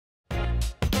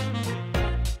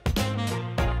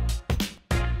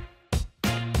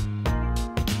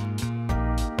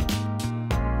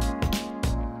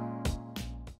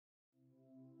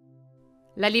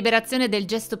La liberazione del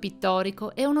gesto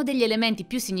pittorico è uno degli elementi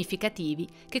più significativi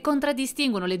che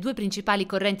contraddistinguono le due principali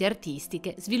correnti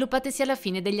artistiche sviluppatesi alla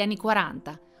fine degli anni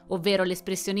 40, ovvero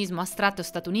l'espressionismo astratto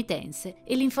statunitense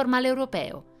e l'informale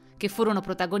europeo, che furono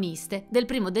protagoniste del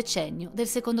primo decennio del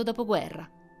secondo dopoguerra.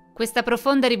 Questa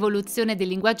profonda rivoluzione del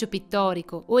linguaggio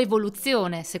pittorico, o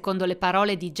evoluzione, secondo le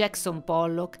parole di Jackson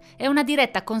Pollock, è una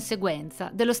diretta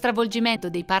conseguenza dello stravolgimento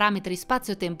dei parametri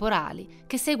spazio-temporali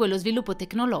che segue lo sviluppo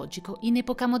tecnologico in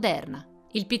epoca moderna.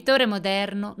 Il pittore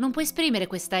moderno non può esprimere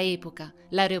questa epoca,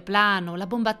 l'aeroplano, la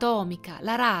bomba atomica,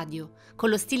 la radio, con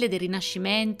lo stile del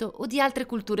Rinascimento o di altre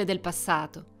culture del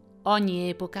passato. Ogni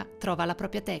epoca trova la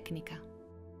propria tecnica.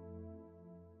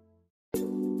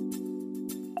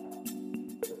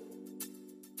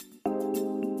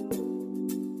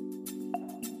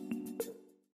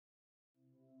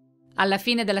 Alla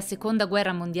fine della Seconda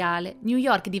Guerra Mondiale, New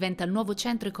York diventa il nuovo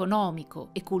centro economico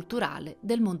e culturale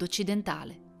del mondo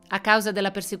occidentale. A causa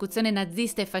della persecuzione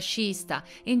nazista e fascista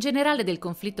e in generale del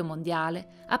conflitto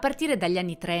mondiale, a partire dagli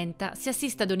anni 30 si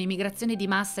assiste ad un'immigrazione di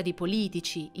massa di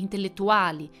politici,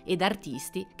 intellettuali ed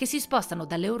artisti che si spostano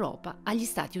dall'Europa agli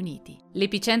Stati Uniti.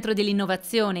 L'epicentro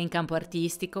dell'innovazione in campo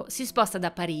artistico si sposta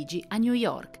da Parigi a New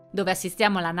York, dove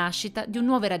assistiamo alla nascita di un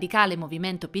nuovo e radicale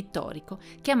movimento pittorico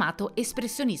chiamato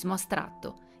espressionismo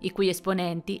astratto, i cui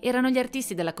esponenti erano gli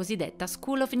artisti della cosiddetta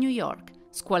School of New York,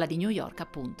 Scuola di New York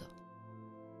appunto.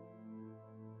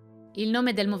 Il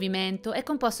nome del movimento è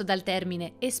composto dal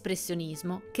termine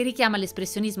espressionismo, che richiama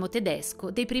l'espressionismo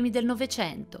tedesco dei primi del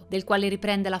Novecento, del quale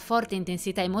riprende la forte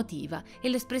intensità emotiva e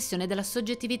l'espressione della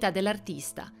soggettività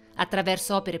dell'artista,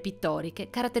 attraverso opere pittoriche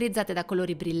caratterizzate da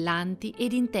colori brillanti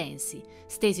ed intensi,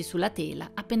 stesi sulla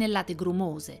tela a pennellate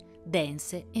grumose,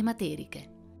 dense e materiche.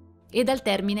 E dal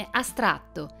termine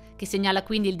astratto, che segnala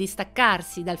quindi il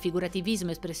distaccarsi dal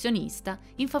figurativismo espressionista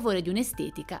in favore di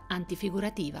un'estetica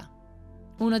antifigurativa.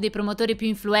 Uno dei promotori più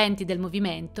influenti del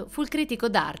movimento fu il critico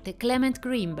d'arte Clement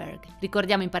Greenberg.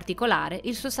 Ricordiamo in particolare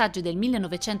il suo saggio del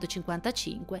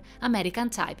 1955, American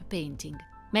Type Painting.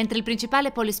 Mentre il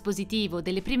principale polo espositivo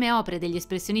delle prime opere degli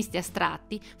espressionisti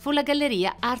astratti fu la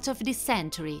galleria Art of this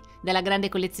Century della grande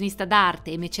collezionista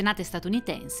d'arte e mecenate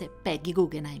statunitense Peggy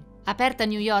Guggenheim. Aperta a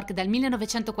New York dal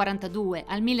 1942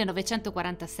 al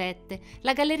 1947,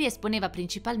 la galleria esponeva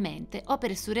principalmente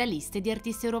opere surrealiste di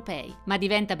artisti europei, ma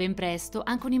diventa ben presto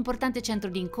anche un importante centro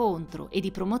di incontro e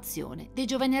di promozione dei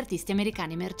giovani artisti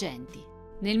americani emergenti.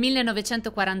 Nel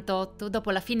 1948, dopo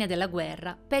la fine della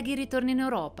guerra, Peggy ritorna in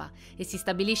Europa e si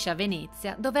stabilisce a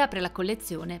Venezia, dove apre la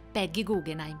collezione Peggy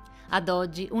Guggenheim, ad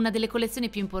oggi una delle collezioni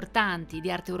più importanti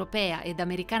di arte europea ed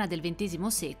americana del XX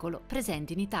secolo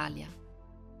presenti in Italia.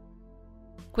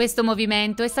 Questo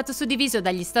movimento è stato suddiviso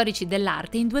dagli storici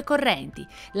dell'arte in due correnti,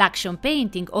 l'Action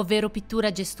Painting, ovvero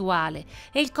pittura gestuale,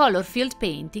 e il Color Field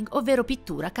Painting, ovvero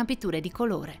pittura a campiture di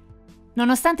colore.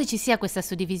 Nonostante ci sia questa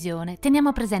suddivisione,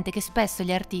 teniamo presente che spesso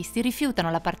gli artisti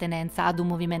rifiutano l'appartenenza ad un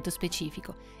movimento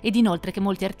specifico ed inoltre che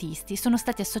molti artisti sono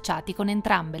stati associati con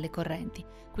entrambe le correnti,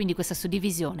 quindi questa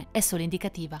suddivisione è solo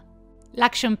indicativa.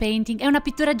 L'Action Painting è una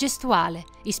pittura gestuale,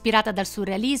 ispirata dal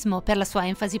surrealismo per la sua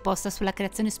enfasi posta sulla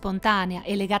creazione spontanea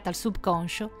e legata al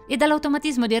subconscio, e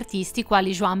dall'automatismo di artisti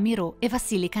quali Joan Miró e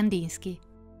Vassili Kandinsky.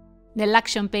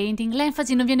 Nell'Action Painting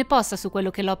l'enfasi non viene posta su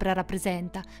quello che l'opera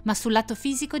rappresenta, ma sull'atto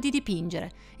fisico di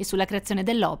dipingere e sulla creazione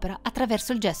dell'opera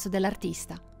attraverso il gesto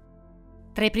dell'artista.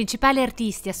 Tra i principali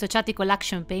artisti associati con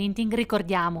l'Action Painting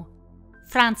ricordiamo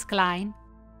Franz Kline,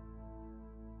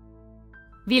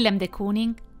 Willem de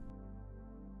Kooning,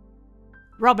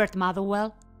 Robert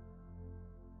Motherwell,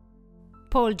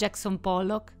 Paul Jackson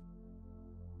Pollock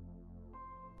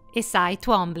e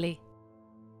Twombly.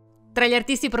 Tra gli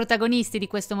artisti protagonisti di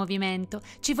questo movimento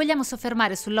ci vogliamo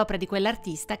soffermare sull'opera di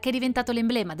quell'artista che è diventato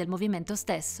l'emblema del movimento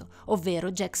stesso,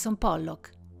 ovvero Jackson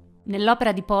Pollock.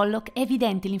 Nell'opera di Pollock è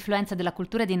evidente l'influenza della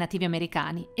cultura dei nativi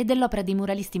americani e dell'opera dei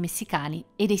muralisti messicani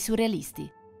e dei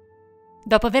surrealisti.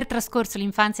 Dopo aver trascorso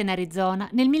l'infanzia in Arizona,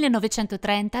 nel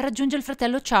 1930 raggiunge il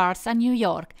fratello Charles a New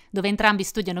York, dove entrambi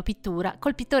studiano pittura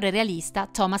col pittore realista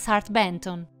Thomas Hart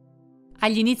Benton.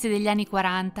 Agli inizi degli anni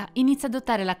 40 inizia ad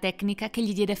adottare la tecnica che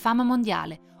gli diede fama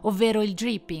mondiale, ovvero il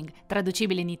dripping,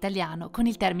 traducibile in italiano con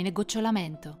il termine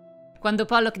gocciolamento. Quando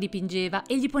Pollock dipingeva,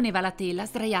 egli poneva la tela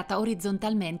sdraiata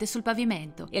orizzontalmente sul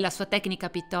pavimento e la sua tecnica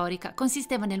pittorica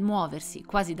consisteva nel muoversi,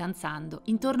 quasi danzando,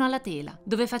 intorno alla tela,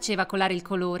 dove faceva colare il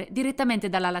colore direttamente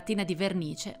dalla lattina di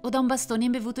vernice o da un bastone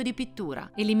imbevuto di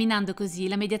pittura, eliminando così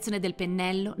la mediazione del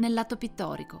pennello nell'atto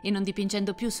pittorico e non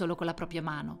dipingendo più solo con la propria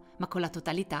mano, ma con la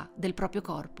totalità del proprio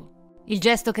corpo. Il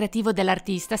gesto creativo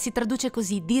dell'artista si traduce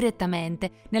così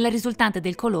direttamente nella risultante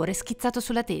del colore schizzato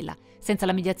sulla tela, senza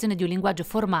la mediazione di un linguaggio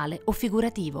formale o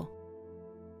figurativo.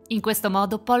 In questo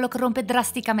modo Pollock rompe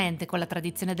drasticamente con la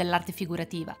tradizione dell'arte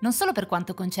figurativa, non solo per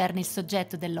quanto concerne il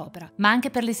soggetto dell'opera, ma anche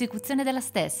per l'esecuzione della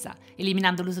stessa,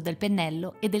 eliminando l'uso del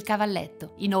pennello e del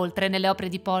cavalletto. Inoltre, nelle opere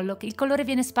di Pollock, il colore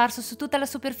viene sparso su tutta la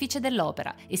superficie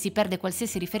dell'opera e si perde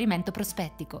qualsiasi riferimento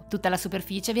prospettico. Tutta la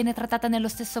superficie viene trattata nello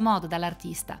stesso modo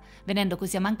dall'artista, venendo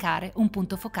così a mancare un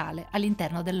punto focale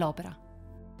all'interno dell'opera.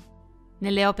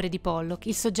 Nelle opere di Pollock,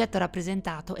 il soggetto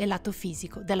rappresentato è l'atto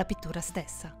fisico della pittura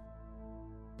stessa.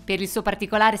 Per il suo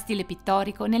particolare stile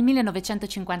pittorico, nel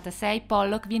 1956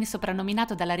 Pollock viene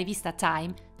soprannominato dalla rivista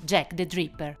Time Jack the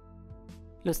Dripper.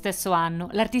 Lo stesso anno,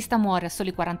 l'artista muore a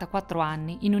soli 44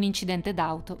 anni in un incidente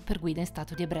d'auto per guida in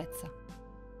stato di ebbrezza.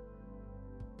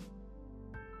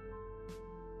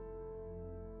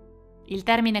 Il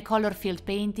termine color field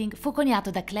painting fu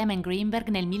coniato da Clement Greenberg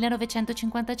nel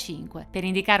 1955 per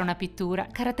indicare una pittura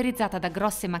caratterizzata da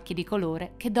grosse macchie di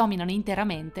colore che dominano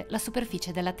interamente la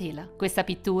superficie della tela. Questa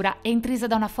pittura è intrisa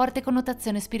da una forte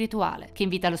connotazione spirituale che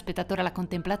invita lo spettatore alla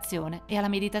contemplazione e alla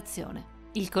meditazione.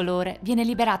 Il colore viene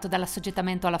liberato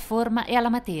dall'assoggettamento alla forma e alla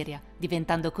materia,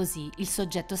 diventando così il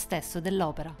soggetto stesso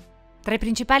dell'opera. Tra i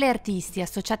principali artisti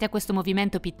associati a questo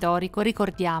movimento pittorico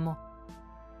ricordiamo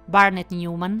Barnett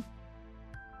Newman,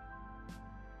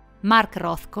 Mark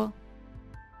Rothko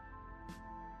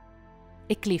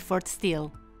e Clyfford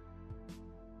Still.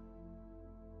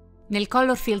 Nel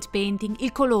color field painting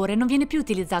il colore non viene più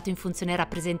utilizzato in funzione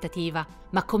rappresentativa,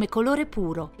 ma come colore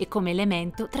puro e come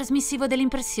elemento trasmissivo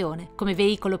dell'impressione, come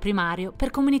veicolo primario per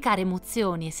comunicare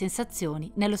emozioni e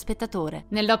sensazioni nello spettatore.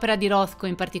 Nell'opera di Rothko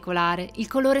in particolare, il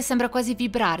colore sembra quasi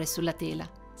vibrare sulla tela.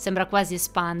 Sembra quasi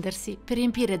espandersi per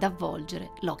riempire ed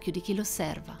avvolgere l'occhio di chi lo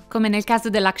osserva. Come nel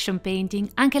caso dell'action painting,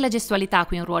 anche la gestualità ha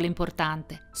qui un ruolo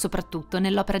importante, soprattutto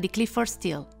nell'opera di Clyfford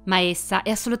Still, ma essa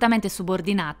è assolutamente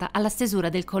subordinata alla stesura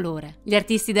del colore. Gli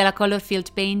artisti della color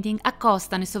field painting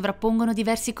accostano e sovrappongono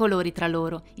diversi colori tra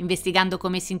loro, investigando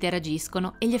come si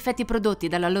interagiscono e gli effetti prodotti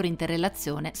dalla loro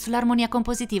interrelazione sull'armonia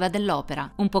compositiva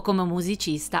dell'opera, un po' come un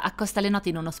musicista accosta le note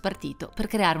in uno spartito per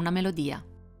creare una melodia.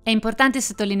 È importante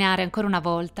sottolineare ancora una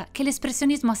volta che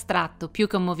l'espressionismo astratto, più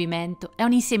che un movimento, è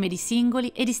un insieme di singoli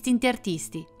e distinti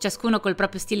artisti, ciascuno col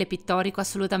proprio stile pittorico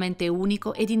assolutamente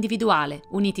unico ed individuale,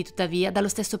 uniti tuttavia dallo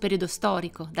stesso periodo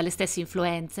storico, dalle stesse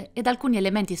influenze e da alcuni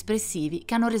elementi espressivi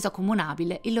che hanno reso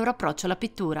comunabile il loro approccio alla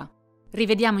pittura.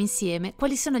 Rivediamo insieme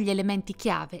quali sono gli elementi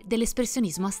chiave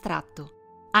dell'espressionismo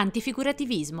astratto.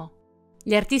 Antifigurativismo.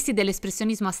 Gli artisti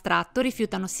dell'espressionismo astratto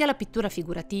rifiutano sia la pittura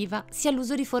figurativa sia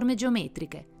l'uso di forme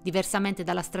geometriche, diversamente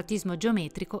dall'astrattismo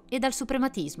geometrico e dal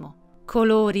suprematismo.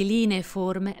 Colori, linee e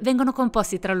forme vengono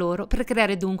composti tra loro per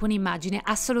creare dunque un'immagine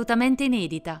assolutamente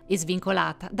inedita e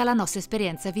svincolata dalla nostra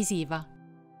esperienza visiva.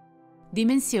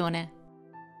 Dimensione.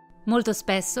 Molto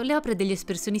spesso le opere degli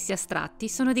espressionisti astratti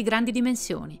sono di grandi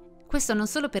dimensioni. Questo non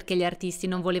solo perché gli artisti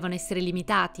non volevano essere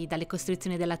limitati dalle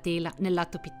costrizioni della tela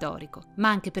nell'atto pittorico, ma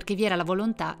anche perché vi era la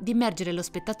volontà di immergere lo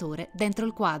spettatore dentro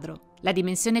il quadro. La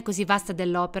dimensione così vasta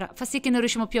dell'opera fa sì che non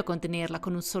riusciamo più a contenerla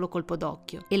con un solo colpo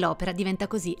d'occhio e l'opera diventa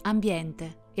così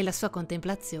ambiente e la sua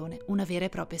contemplazione una vera e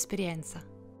propria esperienza.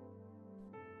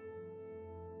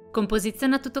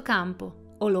 Composizione a tutto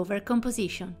campo, all over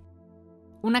composition.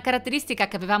 Una caratteristica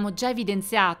che avevamo già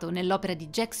evidenziato nell'opera di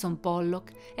Jackson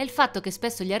Pollock è il fatto che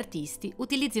spesso gli artisti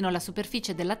utilizzino la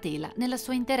superficie della tela nella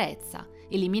sua interezza,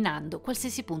 eliminando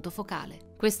qualsiasi punto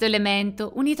focale. Questo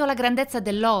elemento, unito alla grandezza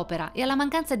dell'opera e alla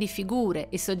mancanza di figure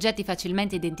e soggetti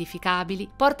facilmente identificabili,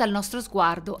 porta il nostro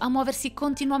sguardo a muoversi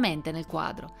continuamente nel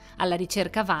quadro, alla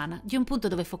ricerca vana di un punto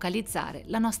dove focalizzare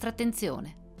la nostra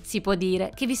attenzione. Si può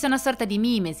dire che vi sia una sorta di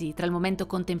mimesi tra il momento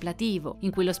contemplativo,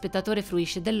 in cui lo spettatore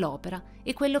fruisce dell'opera,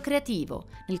 e quello creativo,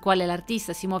 nel quale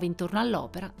l'artista si muove intorno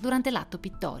all'opera durante l'atto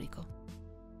pittorico.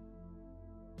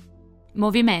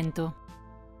 Movimento.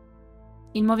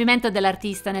 Il movimento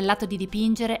dell'artista nell'atto di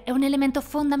dipingere è un elemento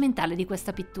fondamentale di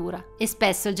questa pittura e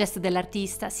spesso il gesto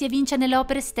dell'artista si evince nelle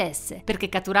opere stesse, perché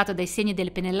catturato dai segni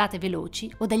delle pennellate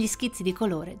veloci o dagli schizzi di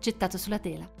colore gettato sulla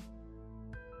tela.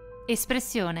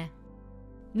 Espressione.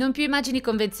 Non più immagini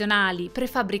convenzionali,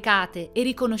 prefabbricate e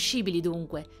riconoscibili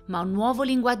dunque, ma un nuovo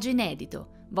linguaggio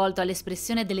inedito, volto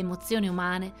all'espressione delle emozioni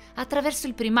umane attraverso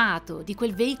il primato di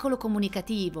quel veicolo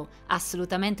comunicativo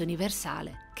assolutamente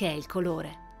universale che è il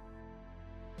colore.